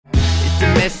a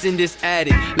mess in this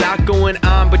attic. Lot going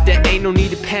on, but there ain't no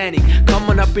need to panic. Come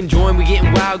on up and join, we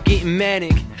getting wild, getting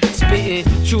manic. Spitting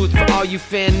truth for all you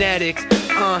fanatics.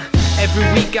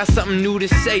 Every week got something new to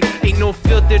say. Ain't no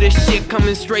filter, this shit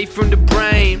coming straight from the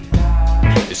brain.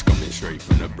 It's coming straight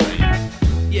from the brain.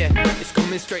 Yeah, it's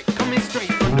coming straight from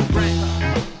the brain.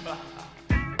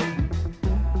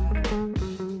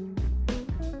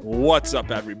 What's up,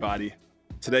 everybody?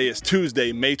 Today is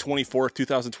Tuesday, May 24th,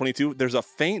 2022. There's a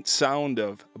faint sound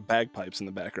of bagpipes in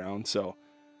the background, so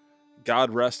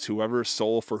God rest whoever's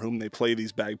soul for whom they play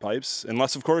these bagpipes.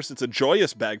 Unless, of course, it's a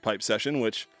joyous bagpipe session,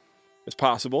 which is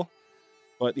possible.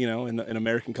 But, you know, in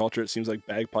American culture, it seems like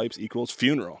bagpipes equals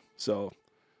funeral. So,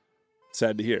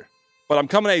 sad to hear. But I'm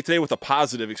coming at you today with a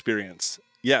positive experience.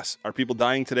 Yes. Are people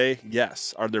dying today?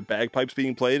 Yes. Are there bagpipes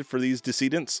being played for these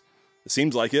decedents? It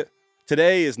seems like it.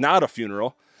 Today is not a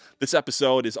funeral. This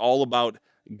episode is all about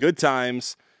good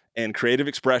times and creative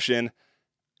expression.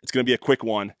 It's going to be a quick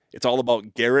one. It's all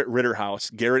about Garrett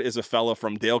Ritterhaus. Garrett is a fellow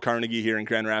from Dale Carnegie here in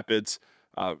Grand Rapids.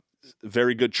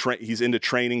 Very good. He's into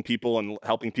training people and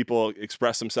helping people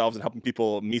express themselves and helping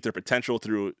people meet their potential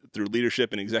through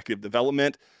leadership and executive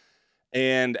development.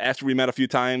 And after we met a few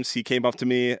times, he came up to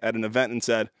me at an event and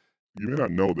said, "You may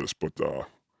not know this, but I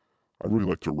really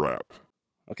like to rap."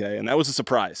 Okay, and that was a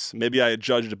surprise. Maybe I had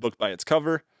judged a book by its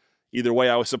cover. Either way,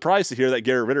 I was surprised to hear that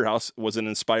Garrett Ritterhaus was an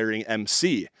inspiring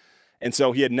MC. And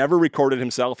so he had never recorded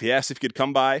himself. He asked if he could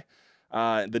come by.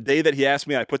 The day that he asked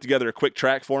me, I put together a quick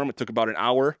track for him. It took about an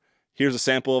hour. Here's a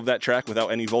sample of that track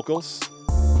without any vocals.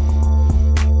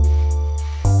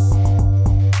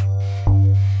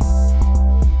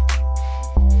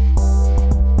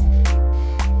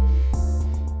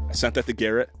 I sent that to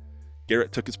Garrett.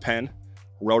 Garrett took his pen,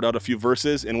 wrote out a few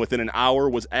verses, and within an hour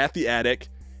was at the attic.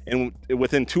 And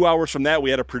within 2 hours from that, we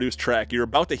had a produced track. You're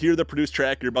about to hear the produced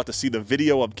track. You're about to see the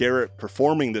video of Garrett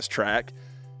performing this track.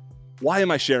 Why am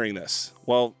I sharing this?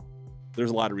 Well, there's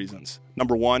a lot of reasons.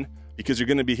 Number one, because you're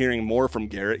going to be hearing more from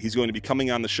Garrett. He's going to be coming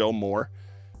on the show more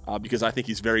because I think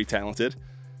he's very talented.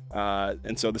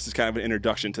 And so this is kind of an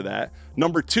introduction to that.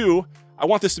 Number two, I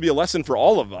want this to be a lesson for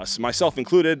all of us, myself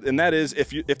included. And that is,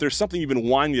 if there's something you've been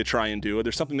wanting to try and do, or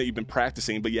there's something that you've been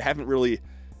practicing, but you haven't really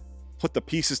put the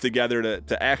pieces together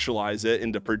to actualize it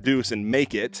and to produce and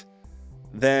make it,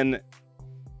 then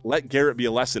let Garrett be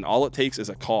a lesson. All it takes is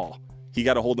a call. He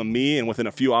got a hold of me, and within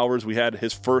a few hours, we had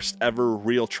his first ever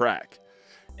real track.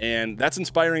 And that's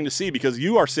inspiring to see, because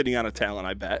you are sitting on a talent,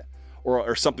 I bet,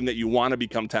 or something that you want to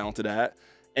become talented at,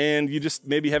 and you just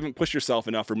maybe haven't pushed yourself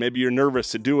enough, or maybe you're nervous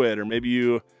to do it, or maybe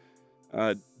you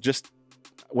just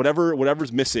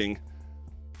whatever's missing,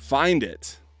 find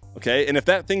it. Okay, and if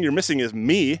that thing you're missing is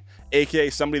me, aka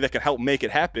somebody that can help make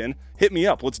it happen, hit me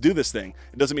up. Let's do this thing.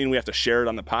 It doesn't mean we have to share it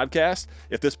on the podcast.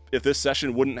 If this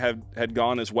session wouldn't had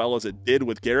gone as well as it did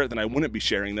with Garrett, then I wouldn't be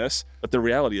sharing this. But the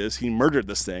reality is, he murdered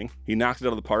this thing. He knocked it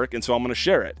out of the park, and so I'm going to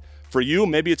share it. For you,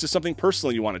 maybe it's just something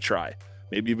personal you want to try.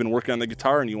 Maybe you've been working on the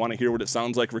guitar and you want to hear what it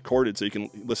sounds like recorded, so you can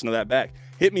listen to that back.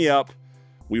 Hit me up.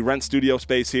 We rent studio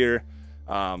space here.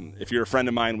 If you're a friend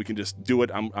of mine, we can just do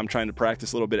it. I'm trying to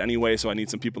practice a little bit anyway, so I need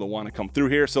some people that want to come through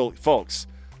here. So, folks,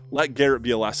 let Garrett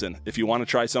be a lesson. If you want to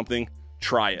try something,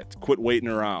 try it. Quit waiting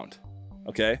around,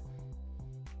 okay?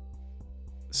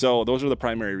 So those are the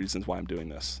primary reasons why I'm doing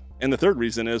this. And the third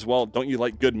reason is, well, don't you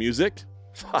like good music?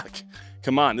 Fuck,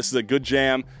 come on, this is a good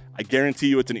jam. I guarantee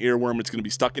you it's an earworm. It's going to be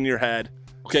stuck in your head.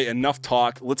 Okay, enough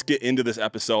talk. Let's get into this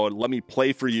episode. Let me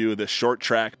play for you this short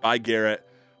track by Garrett.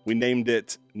 We named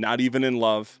it Not Even in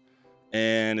Love,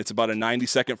 and it's about a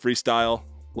 90-second freestyle.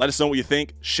 Let us know what you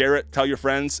think. Share it. Tell your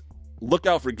friends. Look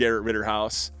out for Garrett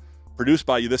Ritterhaus, produced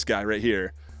by this guy right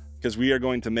here, because we are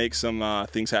going to make some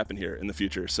things happen here in the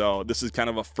future. So this is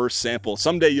kind of a first sample.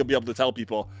 Someday you'll be able to tell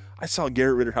people, I saw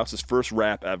Garrett Ritterhaus' first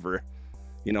rap ever,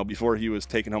 you know, before he was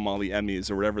taking home all the Emmys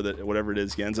or whatever it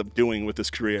is he ends up doing with his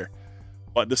career.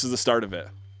 But this is the start of it.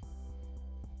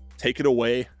 Take it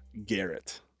away,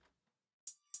 Garrett.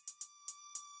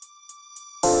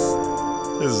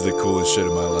 This is the coolest shit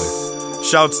of my life.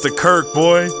 Shouts to Kirk,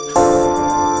 boy.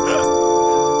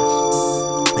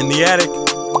 In the attic.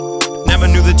 Never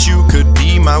knew that you could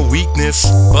be my weakness,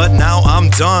 but now I'm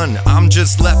done. I'm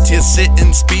just left here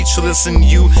sitting speechless, and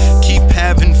you keep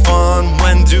having fun.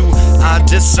 When do I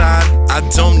decide I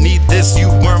don't need this? You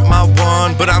weren't my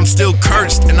one, but I'm still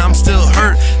cursed and I'm still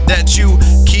hurt that you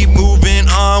keep moving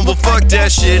on. Well, fuck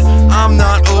that shit, I'm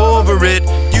not over it.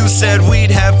 You said we'd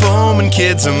have home and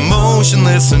kids,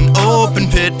 emotionless and open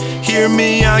pit. Hear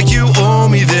me out, you owe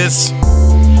me this.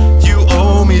 You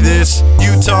owe me this.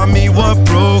 You taught me what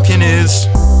broken is.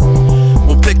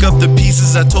 We'll pick pick up the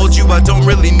pieces. I told you I don't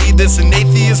really need this. An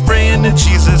atheist praying to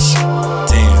Jesus.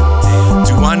 Damn,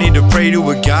 do I need to pray to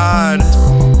a God?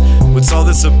 What's all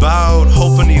this about?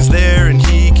 Hoping he's there and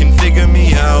he can figure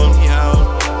me out.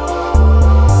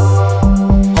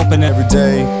 Hoping every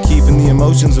day, keeping the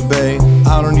emotions at bay.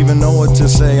 I don't even know what to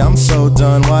say, I'm so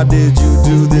done. Why did you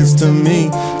do this to me?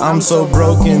 I'm so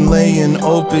broken, laying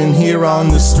open here on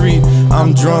the street.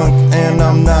 I'm drunk and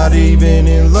I'm not even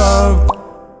in love.